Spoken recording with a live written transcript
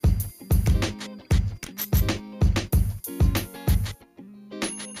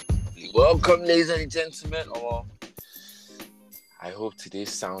Welcome, ladies and gentlemen. I hope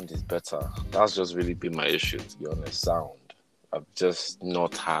today's sound is better. That's just really been my issue, to be honest. Sound. I've just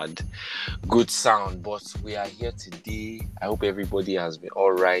not had good sound, but we are here today. I hope everybody has been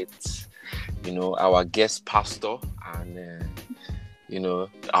all right. Our guest pastor and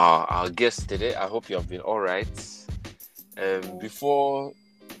our guest today. I hope you have been all right.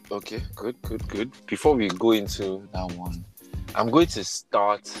 Okay, good. Before we go into that one, I'm going to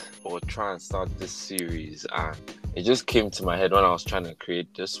try and start this series, and it just came to my head when I was trying to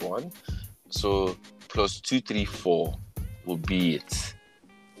create this one. So +234 will be it.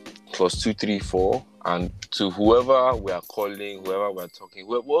 +234, and to whoever we are calling, whoever we're talking,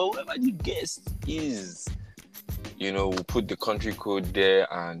 whoever the guest is, we'll put the country code there,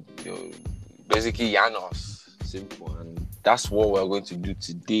 and basically Janos, simple, and that's what we're going to do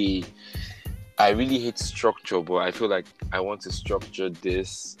today. I really hate structure, but I feel like I want to structure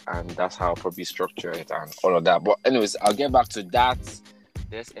this, and that's how I'll probably structure it and all of that. But anyways, I'll get back to that.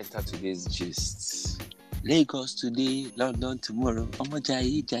 Let's enter today's gist. Lagos today, London tomorrow.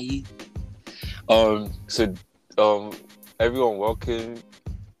 Jayi. Everyone, welcome.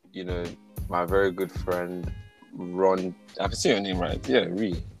 My very good friend Ron. I can say your name right. Yeah,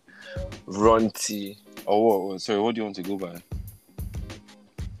 Ronti. Sorry, what do you want to go by?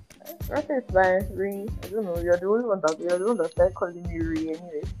 It's fine, Ree. I don't know. You're the one that started calling me Ree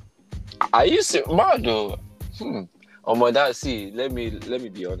anyway. Are you mad though? Let me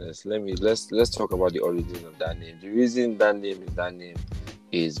be honest. Let's talk about the origin of that name. The reason that name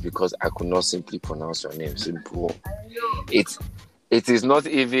is because I could not simply pronounce your name. Simple. It is not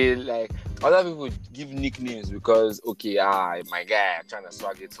even like other people give nicknames because my guy, I'm trying to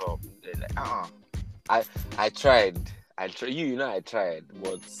swag it up. They're like, I tried. I tried,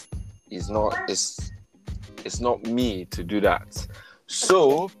 but it's not me to do that.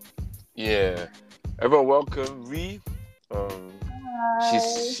 So yeah, everyone, welcome Ree.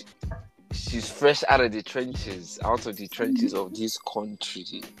 She's fresh out of the trenches of this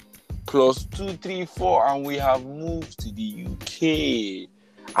country. +234, and we have moved to the UK.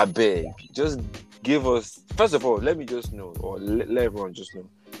 I beg, just give us. First of all, let me just know, or let everyone just know,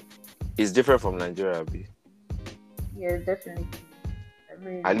 it's different from Nigeria, Abi. Yeah, definitely. I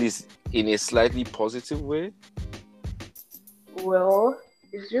mean, at least in a slightly positive way. Well,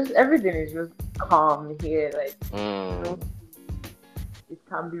 it's just everything is just calm here. Like it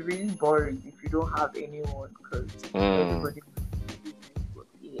can be really boring if you don't have anyone because everybody.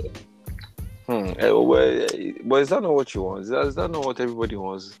 Yeah. But is that not what you want? Is that not what everybody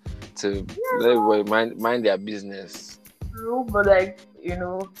wants? To let everybody mind their business. True, but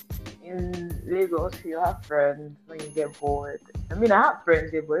in Lagos, you have friends when you get bored. I mean, I have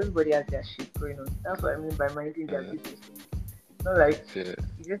friends here, but everybody has their shit going on. That's what I mean by minding their business. It's not like you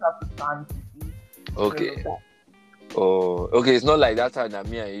just have to plan to see. Okay. Okay. It's not like that time that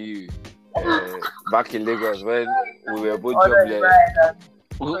me and you back in Lagos when we were both jobless.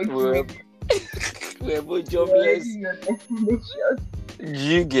 We were both jobless.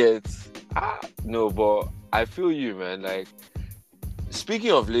 You get no, but I feel you, man. Like,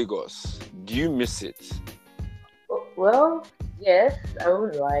 speaking of Lagos, do you miss it? Well, yes, I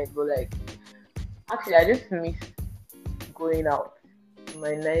won't lie, but actually, I just miss going out,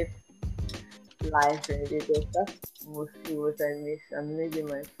 my night life in Lagos. That's mostly what I miss. And maybe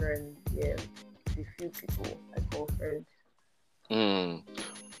my friends, yeah, the few people I call friends.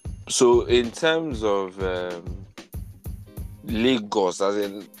 So, in terms of Lagos,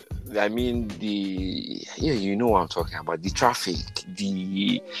 I mean you know what I'm talking about. The traffic,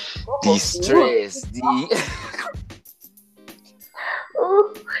 the stress,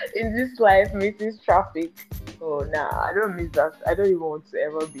 in this life misses traffic. Oh nah, I don't miss that. I don't even want to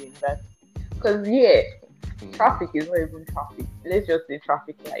ever be in that. Because traffic is not even traffic. Let's just say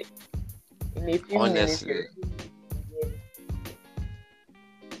traffic light. In a few minutes.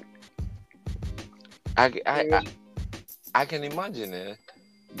 I can imagine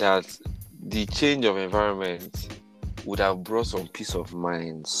that the change of environment would have brought some peace of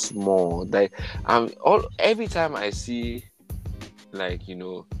mind, small. Like every time I see,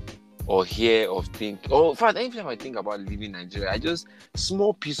 or hear or think, or in fact, every time I think about leaving Nigeria, I just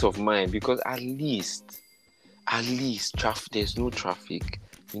small peace of mind because at least traffic. There's no traffic.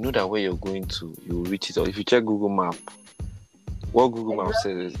 You know that where you're going to, you'll reach it. Or if you check Google Map, what Google Map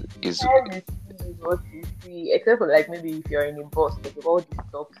says is what you see, except for maybe if you're in a bus, because all the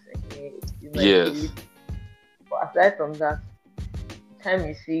stops you might yes. But aside from that, the time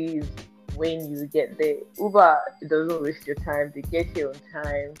you see is when you get there. Uber, it doesn't waste your time. They get here on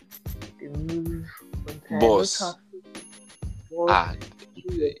time. They move on time. Boss.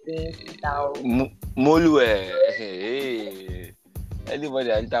 your things, sit out. Molue. Hey.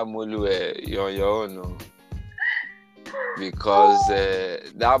 Anybody enter Molue, you're on your own, no? Because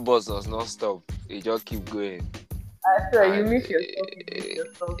that bus does not stop. It just keep going. I swear, you And miss yourself, you miss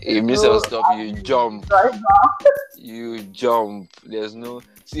yourself. you There's miss your no stop, you jump. driver. You jump. There's no.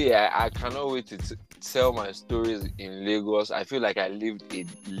 See, I cannot wait to tell my stories in Lagos. I feel like I lived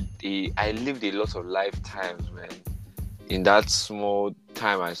I lived a lot of lifetimes, man. In that small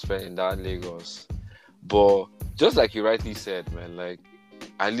time I spent in that Lagos. But just like you rightly said, man, like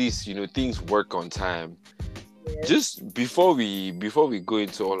at least things work on time. Yes. Just before we go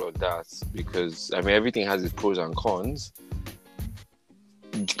into all of that, because I mean everything has its pros and cons.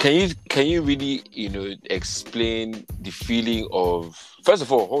 Can you really explain the feeling of, first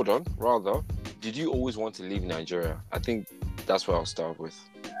of all, hold on, rather, did you always want to leave Nigeria? I think that's what I'll start with.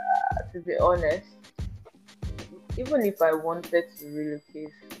 To be honest, even if I wanted to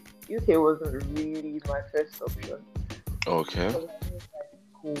relocate, UK wasn't really my first option. Okay. Because I was like,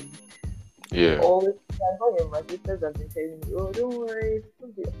 cool. Yeah. Always, I know my sisters have been telling me, oh, don't worry,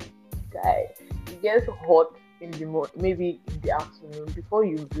 don't be guy. It gets hot in the morning, maybe in the afternoon. Before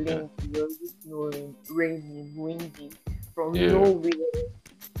you blink, you're just snowing, raining, windy, from nowhere.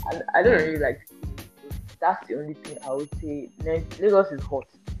 And I don't really like it. That's the only thing I would say. Lagos is hot,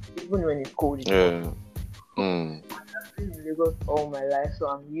 even when it's cold. Yeah. I've been in Lagos all my life, so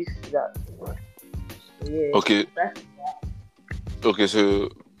I'm used to that. So, yeah. Okay,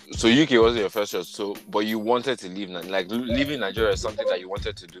 so UK wasn't your first choice, but you wanted to leave, like leaving Nigeria is something that you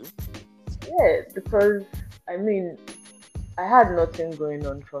wanted to do? Yeah, because I mean, I had nothing going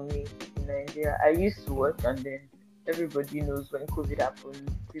on for me in Nigeria. I used to work, and then everybody knows when COVID happened,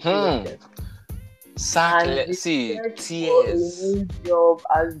 people left them. See, And tears. a new job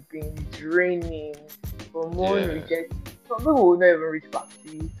has been draining. From one reject, some people will not even reach back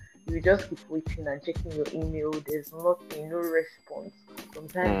to you. You just keep waiting and checking your email. There's nothing, no response.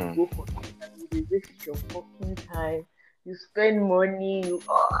 Sometimes you go for and you waste your fucking time. You spend money,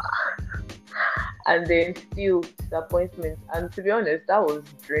 and then still disappointment. And to be honest, that was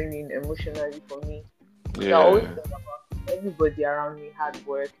draining emotionally for me. Yeah. I always thought about everybody around me had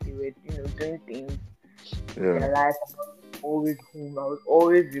work. They were, doing things in their life. I was always home. I was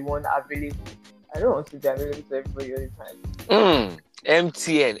always the one available. I don't want to be available to everybody all the time.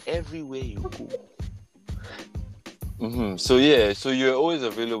 MTN everywhere you go. So you're always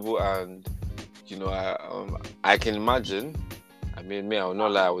available, and I can imagine. I mean, me, I will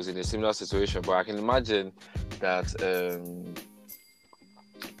not lie, I was in a similar situation, but I can imagine that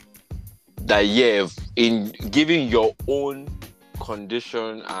in giving your own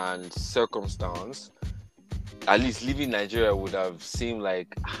condition and circumstance, at least leaving Nigeria would have seemed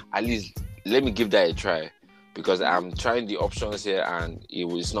like, at least let me give that a try, because I'm trying the options here and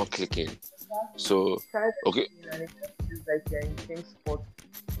it's not clicking. So okay. It's like you're in the same spot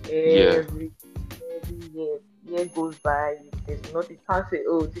every year goes by. There's nothing. You can't say,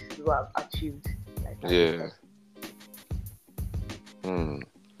 oh, this is what I've achieved.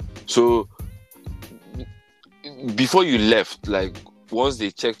 So before you left, like once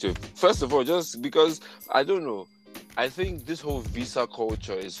they checked you, first of all, just because I don't know, I think this whole visa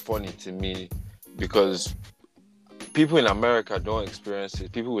culture is funny to me, because people in America don't experience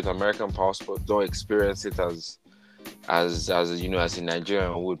it. People with American passport don't experience it as a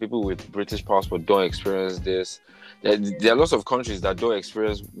Nigerian would. People with British passport don't experience this. There are lots of countries that don't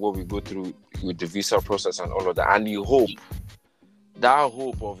experience what we go through with the visa process and all of that. And you hope, that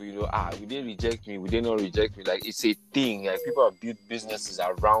hope of, will they reject me? Will they not reject me? Like, it's a thing. Like, people have built businesses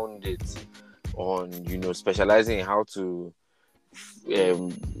around it on, specializing in how to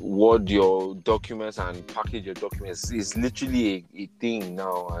word your documents and package your documents. It's literally a thing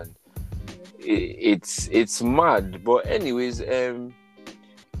now, and it's mad. But anyways,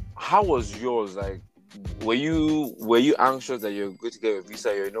 how was yours? Like, were you anxious that you're going to get a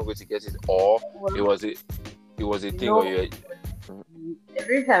visa, you're not going to get it, or it was a thing, or you?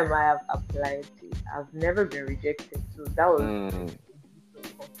 Every time I have applied to, I've never been rejected, so that was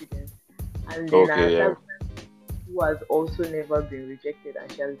confidence. And then who has also never been rejected,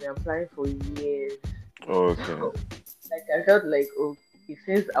 and she has been applying for years. Okay. So, I felt like,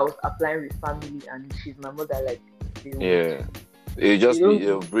 since I was applying with family and she's my mother, like, you just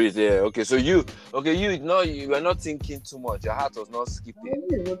breathe. Yeah. Okay. So you were not thinking too much. Your heart was not skipping.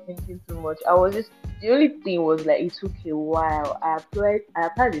 I was not thinking too much. I was just, the only thing was like, it took a while. I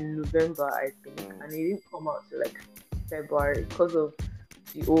applied in November, I think, and it didn't come out till like February because of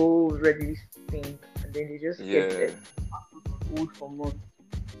the old red list thing, and then they just kept it hold for months.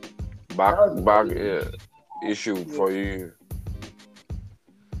 Back issue for you.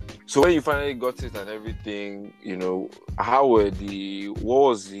 So when you finally got it and everything, how were what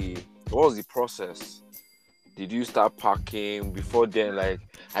was the process? Did you start packing before then? Like,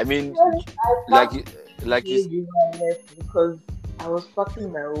 I mean, Well, I like, packed like you, way before I left because I was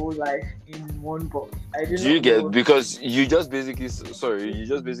packing my whole life in one box. I did do you not get know. because you just basically sorry, you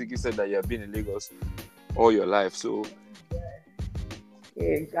just basically said that you have been in Lagos all your life. So, Yeah,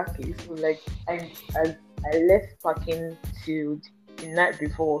 exactly. So like I left packing till the night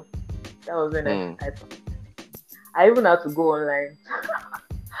before. That was when hmm, I even had to go online.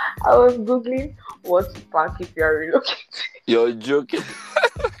 I was googling what to pack if you are relocating. you're joking.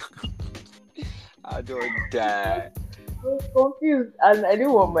 I don't die. I was confused and I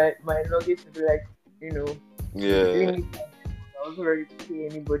didn't want my luggage to be like, you'll be Yeah, doing it. I wasn't ready to pay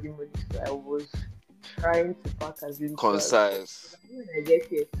anybody money, so I was trying to pack as little as possible. concise. When I get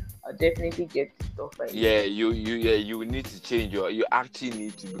here, I'll definitely get the stuff I need. Yeah, you will need to change you actually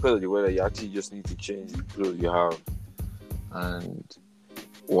need to, because of the weather, you actually just need to change the clothes you have. And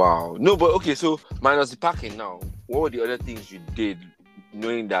wow. No, but okay, so minus the packing now, what were the other things you did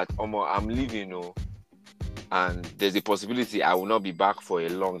knowing that I'm leaving, and there's a possibility I will not be back for a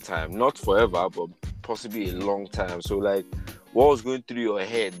long time. Not forever, but possibly a long time. So like, what was going through your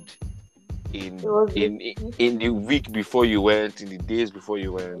head It in was in in the week before you went, in the days before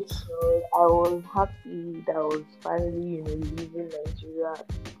you went? I was happy that I was finally, leaving Nigeria,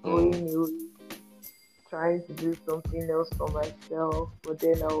 Mm, going away, trying to do something else for myself. But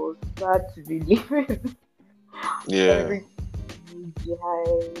then I was sad to be leaving yeah. everything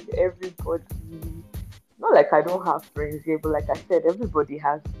behind, everybody. Not like I don't have friends here, but like I said, everybody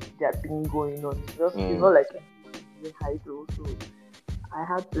has their thing going on. It's Mm, not like everybody idle. So I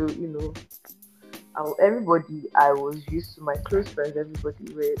had to, everybody I was used to, my close friends,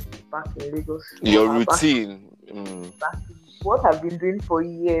 everybody were back in Lagos or your are routine. back in what I've been doing for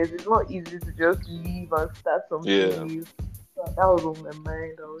years. It's not easy to just leave and start something Yeah. new. So that was on my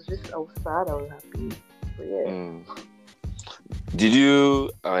mind. I was sad, I was happy. But yeah. Mm. Did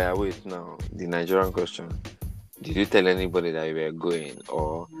you? Oh yeah, wait. Now the Nigerian question. Did you tell anybody that you were going,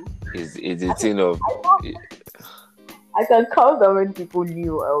 or is I it think thing of? I can count how many people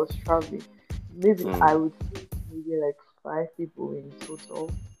knew I was traveling. Maybe I Mm, would say maybe like 5 people in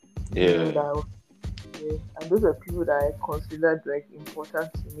total knew that yeah. I was there. And those are people that I considered like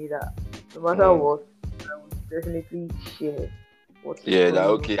important to me that no matter Mm, what, I would definitely share what is yeah. That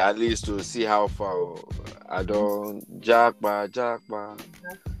going on. okay. At least to see how far. I don't jackba.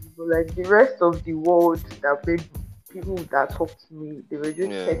 Exactly. But like the rest of the world that made people that talk to me, they were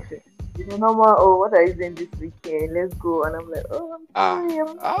just Yeah. texting. Normal, oh, what are you doing this weekend? Let's go. And I'm like, oh, I'm Ah, sorry,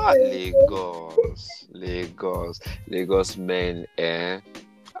 I'm Lagos men.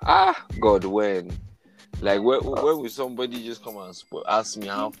 God, when? Like, where will somebody just come and ask me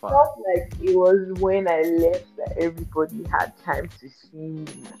how It far? felt like it was when I left that everybody had time to see me.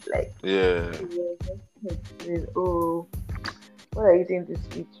 Like, Yeah. they were just texting, oh, what are you doing this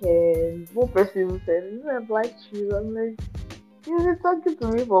weekend? One person who said, I've liked you. I'm like, you've been talking to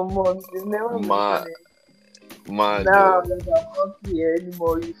me for months. You've never Ma, mentioned it. Now Mado. that I'm not here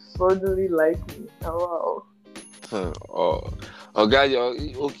anymore, you suddenly like me. Oh, wow. Oh, oh, guys,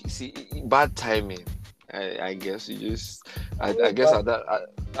 okay. See, bad timing. I guess you just, I Always guess bad.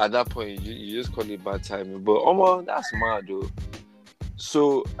 at that point you just call it bad timing. But that's mad though.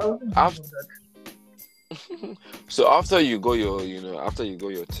 So Always bad after on that. so after you got your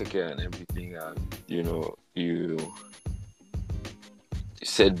ticket and everything, and you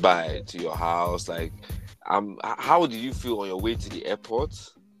said bye to your house, like how did you feel on your way to the airport?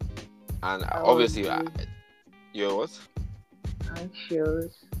 And I was obviously, you're what?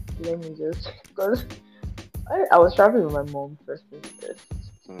 anxious. Let me just, because I was traveling with my mom first things first.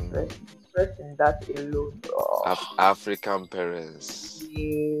 Hmm. Stressing that alone. Oh, African parents.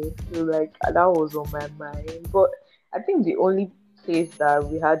 yeah. So like that was on my mind. But I think the only place that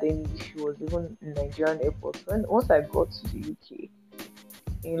we had any issue was even in Nigerian airports. When once I got to the UK,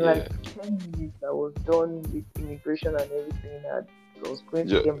 in Yeah. like 10 minutes I was done with immigration and everything. I was going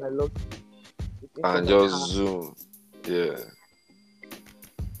to Ju- get my luggage into and my just car. zoom. Yeah.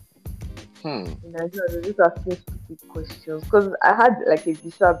 Hmm. In Nigeria, they just asking stupid questions because I had like a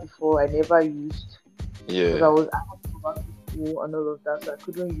visa before I never used because Yeah. I had to go back to school and all of that, so I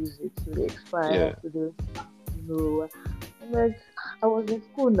couldn't use it till it Yeah. expired. So they were I'm like, I was in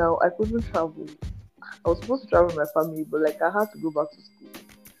school now, I couldn't travel. I was supposed to travel with my family, but like I had to go back to school,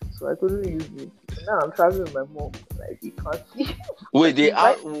 so I couldn't use it. So now I'm traveling with my mom. Like you can't see, Wait, like she's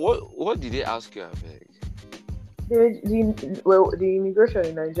right. what did they ask you, I beg? The immigration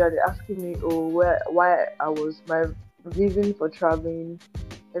in Nigeria, they're asking me, oh, why I was my reason for traveling,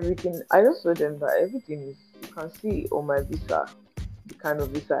 everything. I just told them that everything is, you can see on my visa, the kind of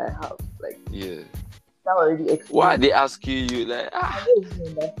visa I have. Like, Yeah. that already Why explains. they asking you like I don't even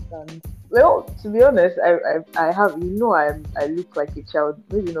understand. Well, to be honest, I have, I look like a child.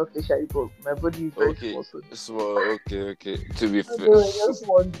 Maybe not facially, but my body is very okay, small. So small, okay. To be so fair. they were just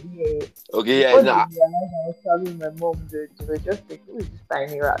one year. Okay, yeah, Before they nah. realized I was traveling with my mom, they were just like, who is this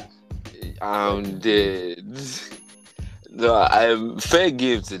tiny rat? Like, The no, I'm fair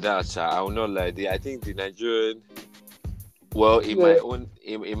game to that. I will not lie. I think the Nigerian, well, yeah,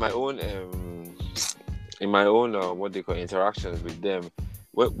 in my own what they call interactions with them,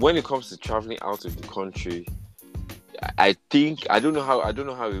 when it comes to traveling out of the country, I think I don't know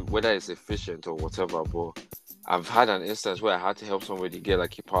how whether it's efficient or whatever, but I've had an instance where I had to help somebody get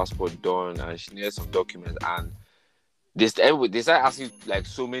like a passport done, and she needed some documents, and they started asking like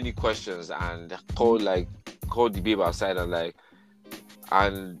so many questions, and called the babe outside, and like,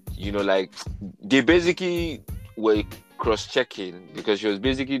 and like they basically were cross checking because she was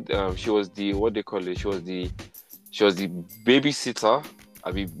basically she was the what they call it she was the babysitter.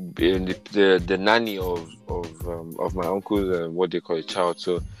 I mean, the nanny of my uncle's what they call a child.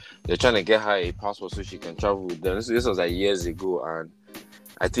 So they're trying to get her a passport so she can travel with them. This was like years ago, and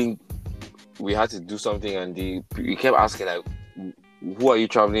I think we had to do something, and we kept asking like, who are you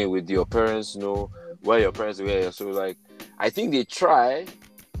traveling with? Do your parents know? Where your parents were? So like, I think they try.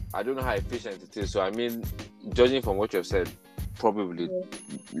 I don't know how efficient it is. So I mean, judging from what you've said, probably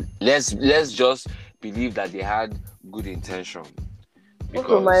yeah. let's just believe that they had good intention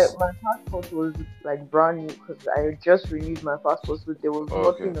Also, my, because my passport was like brand new because I just renewed my passport, so there was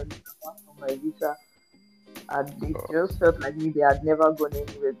okay. nothing on it apart from my visa, and it just felt like maybe I'd never gone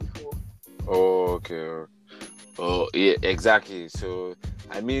anywhere before. Okay. Oh yeah, exactly. So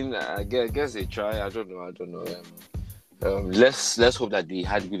I mean, I guess they try. I don't know. Let's hope that they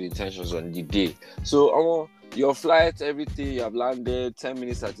had good intentions on the day. So, your flight, everything, you have landed. 10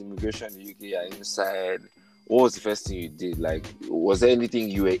 minutes at immigration in the UK, you're inside. What was the first thing you did? Like, was there anything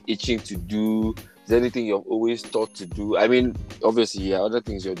you were itching to do? Is there anything you've always thought to do? I mean, obviously, yeah, other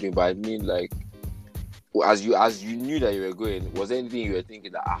things you're doing, but I mean, like, as you knew that you were going, was there anything you were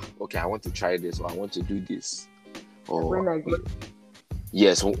thinking that okay, I want to try this or I want to do this? Like Or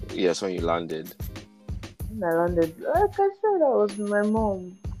yes, when you landed. when I landed, like I said, I was with my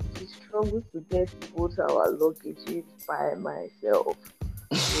mom. She struggled to get both our luggages by myself.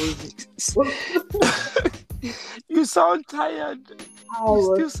 It was You sound tired. I You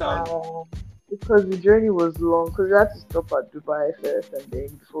was still sound. tired because the journey was long. Because we had to stop at Dubai first, and then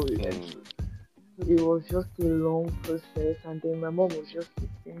before we went Mm. to, it was just a long process. And then my mom was just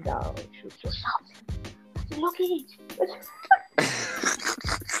sitting down. She was just shouting, "The luggage!"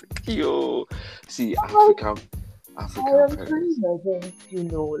 Yo, see, I'm like, I African am trying parents. my best,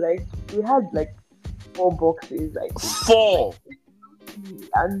 like we had like 4 boxes, like Four,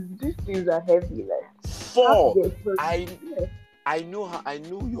 and these things are heavy, like have to four. get close. I Yeah, I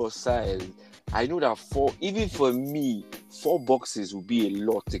know your size. I know that four. Even for me, 4 boxes would be a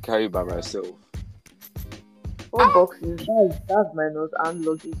lot to carry by myself. 4 boxes. That's minus hand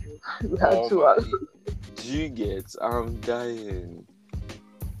luggage. We had Oh two my, hours. do you get? I'm dying.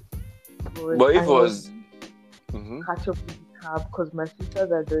 But But if I it was was, mm-hmm. catch up with the cab because my sisters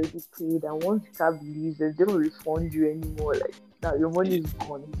had already paid, and once the cab leaves, they don't refund you anymore. Like now, your money is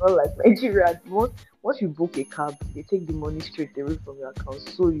gone. It's not like Nigeria. Once you book a cab, they take the money straight away from your account,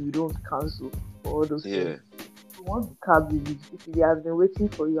 so you don't cancel or all those things. Yeah, So once the cab leaves, if he has been waiting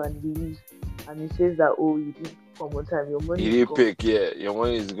for you and he leaves, and he says that you didn't come on time, your money you is didn't gone. pick. Yeah, your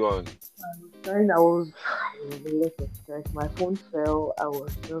money is gone. Then I was in a lot of stress. My phone fell. I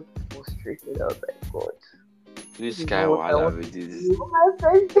was just frustrated. I was like, God, this This is guy not what I wahala want with to this. do. My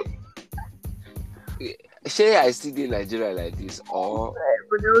friend, Say I still in Nigeria like this, or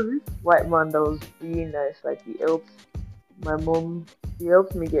but there was this white man that was really nice. Like he helped my mom. He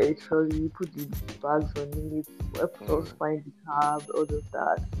helped me get a trolley, put the bags on it, helped us mm, find the cab, all of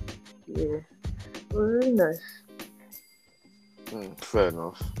that. Yeah, it was really nice. fair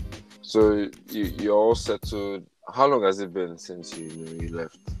enough. So you're all settled. How long has it been since you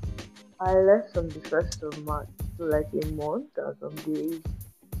left? I left on the 1st of March, so like a month and some days.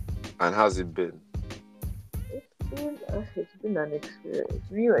 And how's it been? It's been an experience,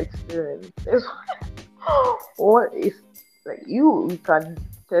 new experience. What is like you can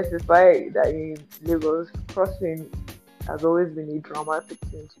testify that in Lagos crossing has always been a dramatic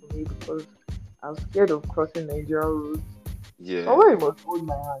thing for me because I'm scared of crossing Nigerian roads. Yeah, Somebody must hold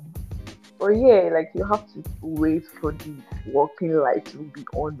my hand. But yeah, like you have to wait for the walking light to be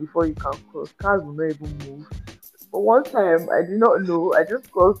on before you can cross. Cars will not even move. But one time I did not know. I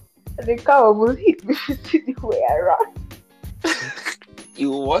just crossed, and the car almost hit me. You see the way I ran.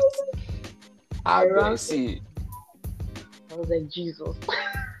 You what? I I ran. beg. See, I was like, Jesus.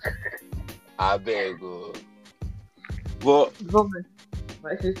 I beg. Oh. But But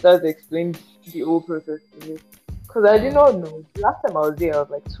my sisters explained the whole process to me. Because I did not know. The last time I was there, I was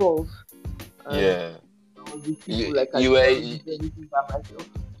like 12. And yeah, I was with you people, like, I you did were not really do anything by myself.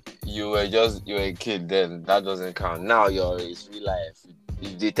 you were a kid then. That doesn't count. Now it's real life.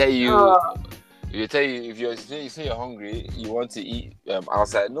 If they tell you Uh, if they tell you if you say you're hungry, you want to eat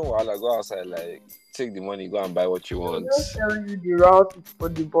outside. No, I'll go outside. Like take the money, go and buy what you they'll want. just tell you the route for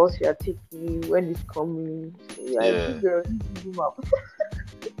the bus you're taking, when it's coming. So you're a Yeah. big girl, you do map.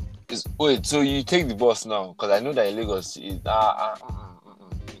 Wait, so you take the bus now? Because I know that in Lagos, you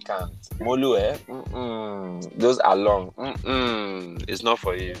can't. Molu, eh? Those are long. It's not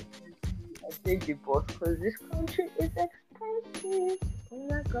for you. I take the bus because this country is expensive. Oh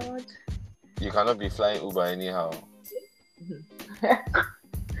my god. You cannot be flying Uber anyhow.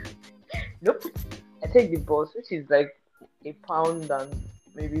 Nope. I take the bus, which is like £1 and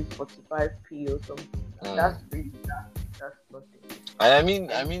maybe 45p or something. And that's really that's nothing. And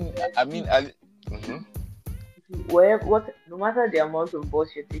No matter the amount of bus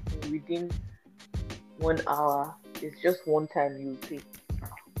you're taking within 1 hour, it's just one time you take.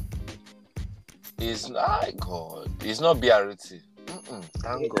 it's not God. It's not BRT.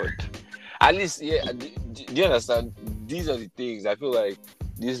 Thank God. At least, yeah. Do you understand? These are the things. I feel like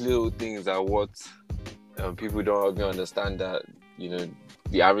these little things are what people don't even understand that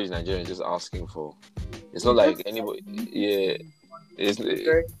the average Nigerian is just asking for. It's not like anybody. Yeah.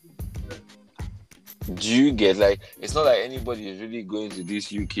 Do you get it's not like anybody is really going to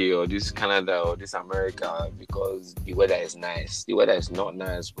this UK or this Canada or this America because the weather is nice. The weather is not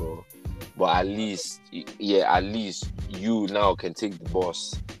nice, bro. But at least you now can take the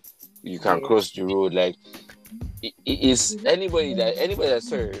bus. You can cross the road. Like it's anybody that's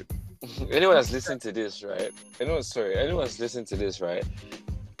sorry, anyone that's listening to this, right? Anyone's listening to this, right?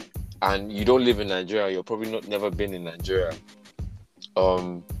 And you don't live in Nigeria, you're probably never been in Nigeria.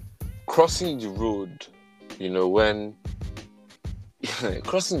 Crossing the road, when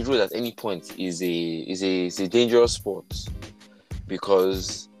crossing the road at any point is a dangerous sport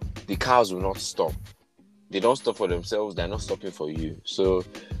because the cars will not stop. They don't stop for themselves, they're not stopping for you. So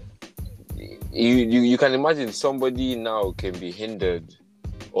you can imagine somebody now can be hindered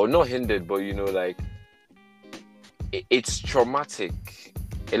or not hindered, but it's traumatic.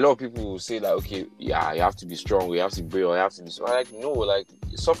 A lot of people will say that, okay, yeah, you have to be strong, you have to be brave, or you have to be strong. Like, no,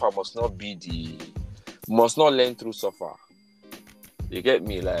 suffer must not learn through suffer. You get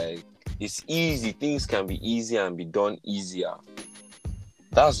me? Like, it's easy. Things can be easy and be done easier.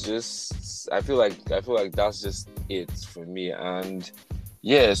 That's just, I feel like that's just it for me. And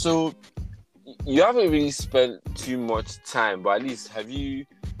yeah, so you haven't really spent too much time, but at least have you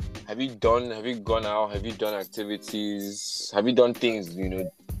gone out? Have you done activities? Have you done things,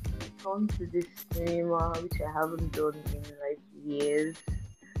 Gone to the cinema, which I haven't done in like years.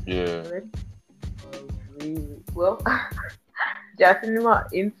 Yeah. Really well. The cinema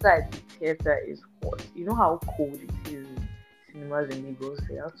inside the theater is hot. You know how cold it is in cinemas in Lagos. So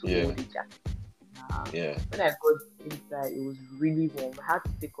you have to hold the jacket. Yeah. When I got inside, it was really warm. I had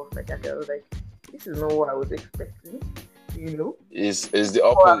to take off my jacket. I was like, this is not what I was expecting. It's the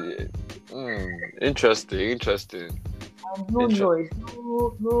opposite. Interesting. And no noise,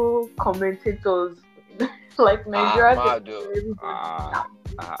 no commentators like Nigeria.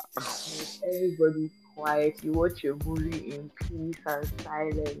 Everybody's quiet. You watch your movie in peace and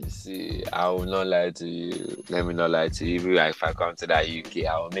silence. See, I will not lie to you. Let me not lie to you. Even if I come to that UK,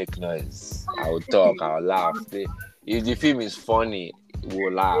 I will make noise. I will talk. I will laugh. If the film is funny,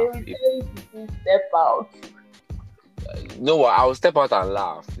 we'll laugh. Step out. No, I will step out and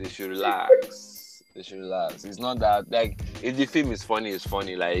laugh. They should relax. It's not that, if the film is funny, it's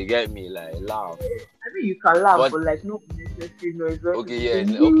funny. Like, you get me? Like, laugh. I mean, you can laugh, but no unnecessary noise. Okay, yeah.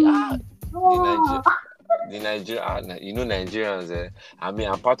 Okay. The Nigerians, I mean,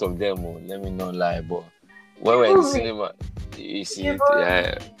 I'm part of them. Let me not lie, but when we're in the cinema, you see,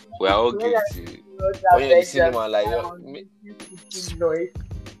 we're all guilty. When you're in the cinema,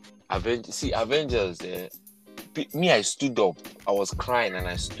 Avengers, me, I stood up. I was crying and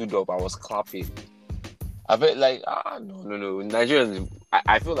I stood up. I was clapping. I felt like, no. Nigerians,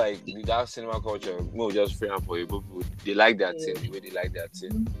 I feel like that cinema culture, just free and for you. People, they like that thing, the way they like that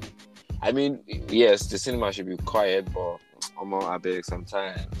thing. I mean, yes, the cinema should be quiet, but I beg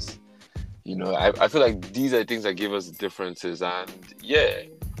sometimes. I feel like these are the things that give us the differences. And yeah,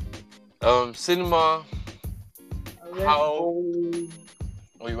 cinema, I went How? bowling.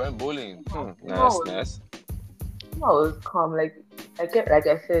 Oh, you went bowling. No, Nice, nice. no, it was calm. Like I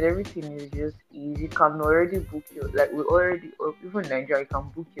said, everything is just easy. You can already book your like we already or even Nigeria you can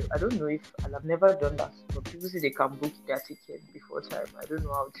book your. I don't know if and I've never done that, but people say they can book their ticket before time. I don't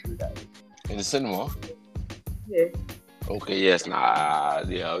know how true that is. In the cinema. Yeah, Okay, yes, nah,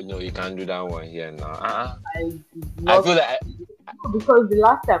 yeah, no, you can't do that one here now. I did I not feel like, because the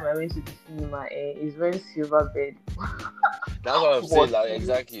last time I went to the cinema is when Silverbird that's what I'm saying. was Like playing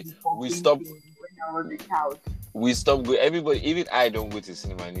exactly, the we pumping stop, thing when I was a child. we stop. Everybody, even I don't go to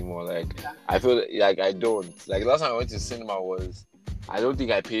cinema anymore. Like I feel like I don't. Like last time I went to cinema was, I don't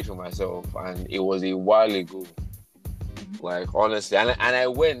think I paid for myself, and it was a while ago. Like honestly, and I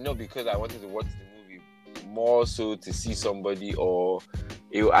went not because I wanted to watch the movie, more so to see somebody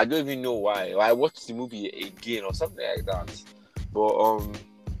I don't even know why. I watched the movie again or something like that. But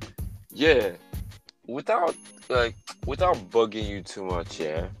yeah, without like without bugging you too much,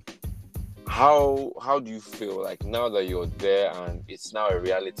 yeah. How do you feel like now that you're there and it's now a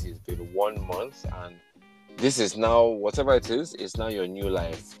reality? It's been 1 month and this is now whatever it is. It's now your new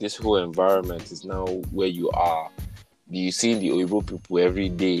life. This whole environment is now where you are. You see the Oibo people every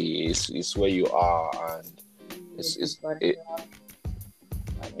day. It's where you are, and it's it,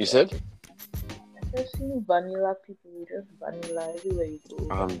 you said. Especially vanilla people, just vanilla everywhere you go.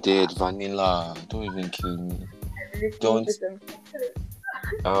 I'm Vanilla. dead, vanilla. Don't even kill me. Everything Don't with them.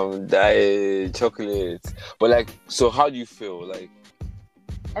 die chocolate. But like, so how do you feel? Like,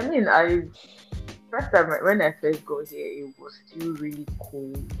 I mean, I first time when I first got here, it was still really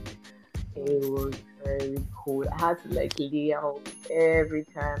cold. It was very cold. I had to like lay out every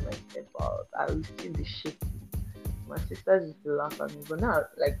time I step out. I would still be shaking. My sisters used to laugh at me, but now,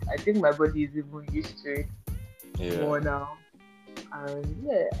 like, I think my body is even used to it yeah, more now. And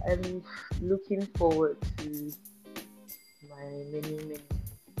yeah, I'm looking forward to my many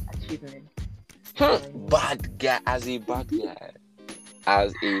achievements. bad guy as a bad guy,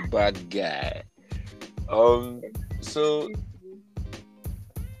 as a bad guy. Um, so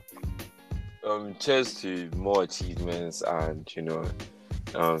cheers to more achievements, and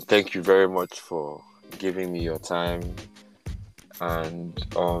thank you very much for giving me your time, and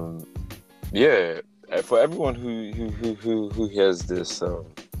yeah, for everyone who hears this,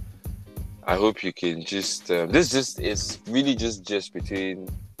 I hope you can just this just is really just between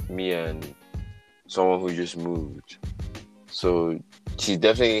me and someone who just moved. So she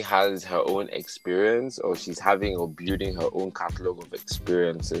definitely has her own experience, or she's having or building her own catalog of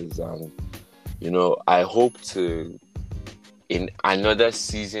experiences, and I hope to, in another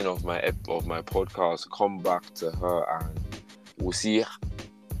season of my podcast, come back to her and we'll see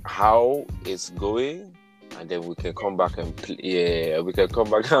how it's going, and then we can come back and play. Yeah, we can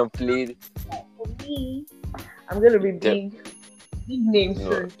come back and play. For me, I'm gonna be big name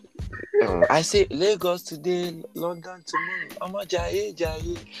No, soon. I say Lagos today, London tomorrow. I'm a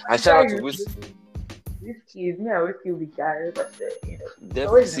Jaye. And shout out to This kid, me, I will still be carried, but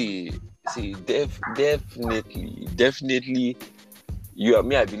definitely. You and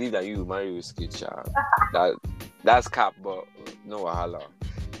me, I believe that you will marry Wizkid, child. That's cap, but no wahala.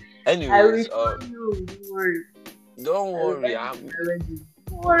 I will Anyways, you. Don't worry. don't worry.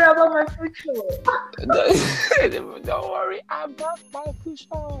 Don't worry about my future. Don't worry about my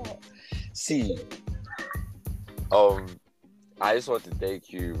future. See, I just want to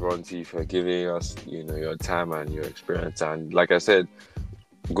thank you, Ronti, for giving us, your time and your experience. And like I said,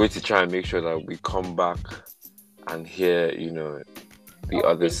 I'm going to try and make sure that we come back and hear, the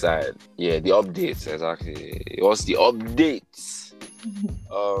other side. Yeah, the updates, exactly. What's the updates?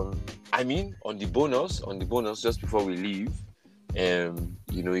 I mean, on the bonus, just before we leave,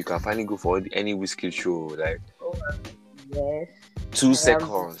 you can finally go for any Wizkid show, like Yes. 2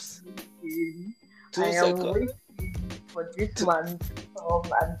 seconds. 2 I am seconds. waiting for this man to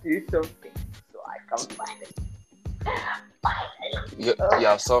come and do something so I can find it.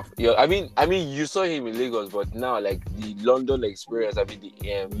 I mean, you saw him in Lagos, but now, like, the London experience, I mean, the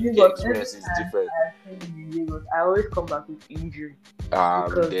UK experience is different. I always come back with injury.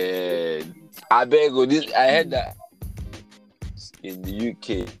 I'm dead. I heard that in the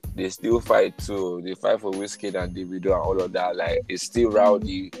UK they still fight too. They fight for Wizkid and Davido and all of that. Like, it's still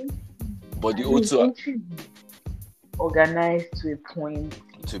rowdy. But the O2 organized to a point.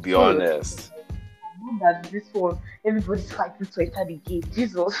 To be honest, that this one, everybody's fighting to enter the gate.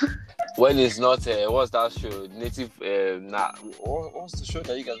 Jesus. When it's not, what's that show? Native, what's the show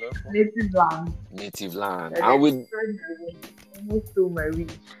that you guys went for? Native Land. Native Land. And with almost stole my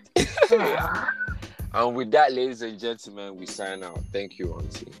week. And with that, ladies and gentlemen, we sign out. Thank you,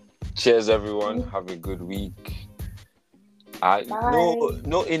 Auntie. Cheers, everyone. Have a good week. Bye.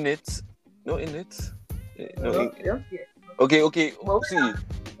 No in it. No in it. No in. Don't get. Okay. But See, when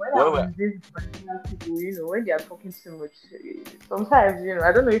when I'm we with these particular people, when they are talking too much, sometimes,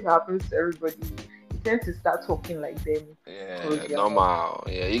 I don't know if it happens to everybody, you tend to start talking like them because yeah, you're like, normal.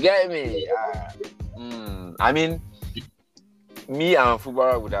 Yeah, you get me. I mean, me and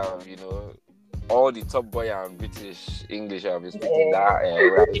Fubara would have, all the top boy and British English I've been speaking that,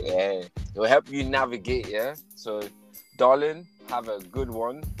 right? Yeah, it will help you navigate. Yeah. So, darling, have a good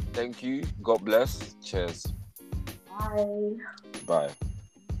one. Thank you. God bless. Cheers. bye. Bye.